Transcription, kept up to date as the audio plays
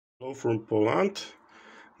Hello from Poland.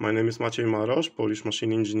 My name is Maciej Marosz, Polish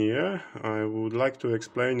machine engineer. I would like to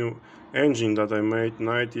explain you engine that I made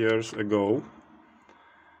 9 years ago.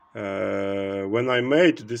 When I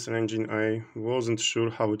made this engine, I wasn't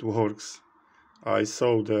sure how it works. I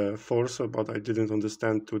saw the force, but I didn't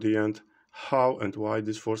understand to the end how and why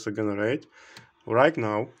this force generate. Right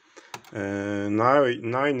now,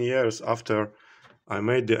 9 years after I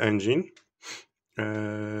made the engine,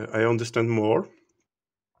 I understand more.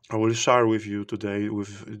 I will share with you today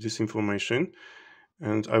with this information,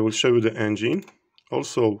 and I will show you the engine.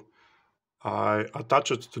 Also, I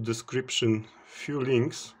attached to description few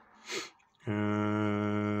links.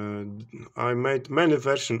 I made many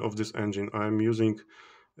versions of this engine. I'm using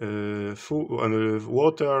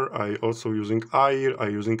water. I also using air. I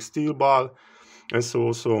using steel ball, and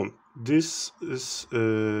so on. This is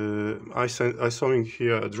I showing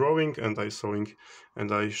here a drawing, and I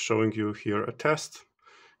showing you here a test.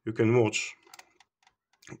 You can watch.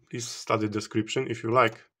 Please study description if you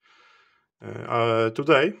like.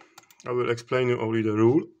 Today I will explain you only the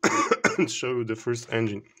rule and show you the first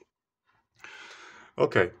engine.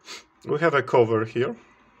 Okay, we have a cover here.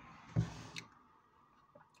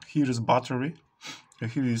 Here is battery.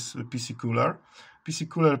 Here is a PC cooler. PC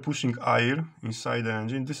cooler pushing air inside the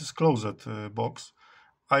engine. This is closed box.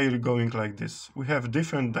 Air going like this. We have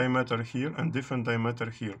different diameter here and different diameter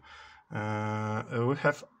here. We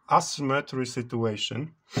have asymmetry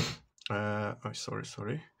situation.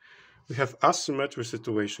 Sorry. We have asymmetry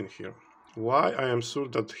situation here. Why I am sure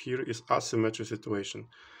that here is asymmetry situation?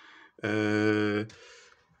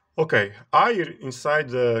 Okay, air inside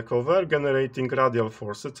the cover generating radial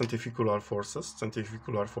forces, centrifugal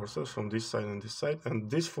forces from this side and this side,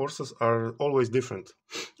 and these forces are always different.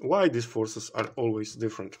 Why these forces are always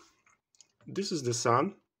different? This is the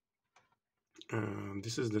sun.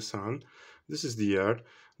 This is the sun. This is the Earth.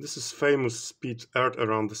 This is famous speed Earth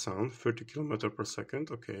around the sun, 30 km/s.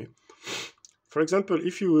 Okay. For example,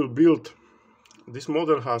 if you will build, this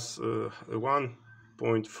model has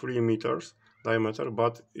 1.3 meters diameter,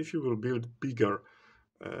 but if you will build bigger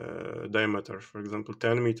diameter, for example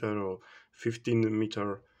 10 meter or 15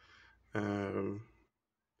 meter,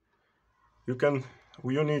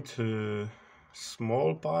 you need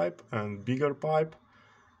small pipe and bigger pipe.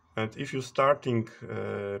 And if you starting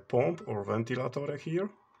pump or ventilator here,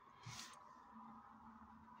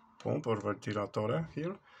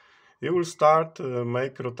 you will start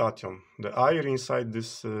make rotation. The air inside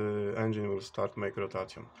this engine will start make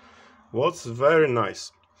rotation. What's very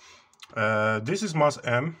nice, this is mass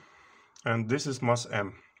M and this is mass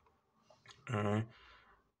M,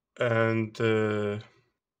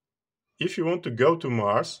 if you want to go to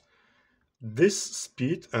Mars, this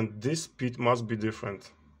speed and this speed must be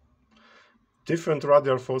different. Different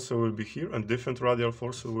radial force will be here and different radial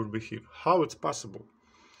force will be here. How it's possible?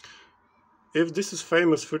 If this is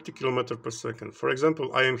famous 30 km/s, for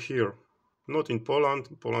example, I am here, not in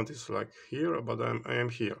Poland. Poland is like here, but I am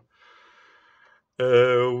here.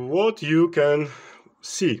 What you can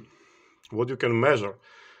see, what you can measure,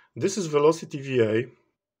 this is velocity VA.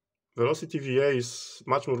 Velocity VA is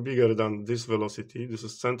much more bigger than this velocity. This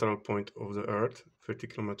is central point of the Earth, 30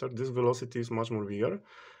 km. This velocity is much more bigger.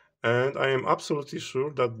 And I am absolutely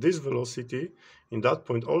sure that this velocity in that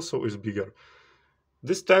point also is bigger.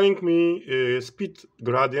 This telling me speed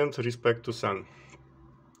gradient respect to sun.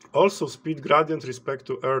 Also speed gradient respect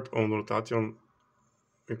to Earth on rotation.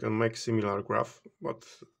 You can make similar graph, but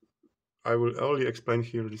I will only explain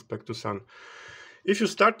here respect to sun. If you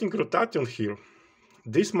starting rotation here,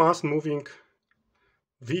 this mass moving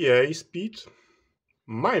VA speed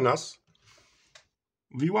minus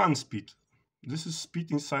V1 speed. This is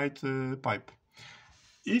speed inside pipe.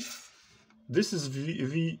 If this is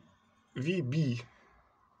VB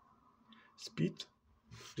speed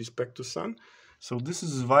respect to sun, so this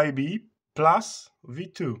is VB plus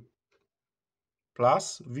V2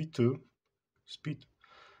 speed.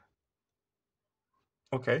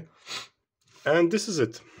 Okay, and this is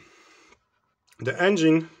it. The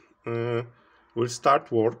engine will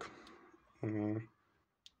start work.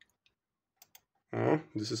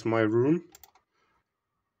 This is my room.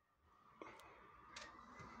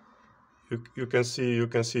 You can see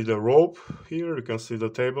the rope here. You can see the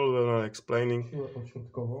table that I'm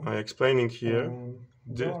explaining here.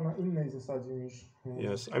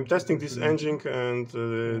 Yes, I'm testing this engine, and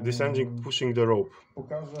this engine pushing the rope.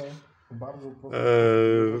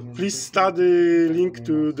 Please study link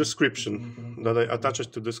to description that I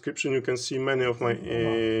attached to description. You can see many of my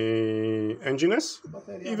engines.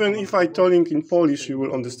 Even if I telling in Polish, you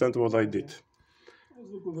will understand what I did.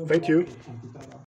 Thank you.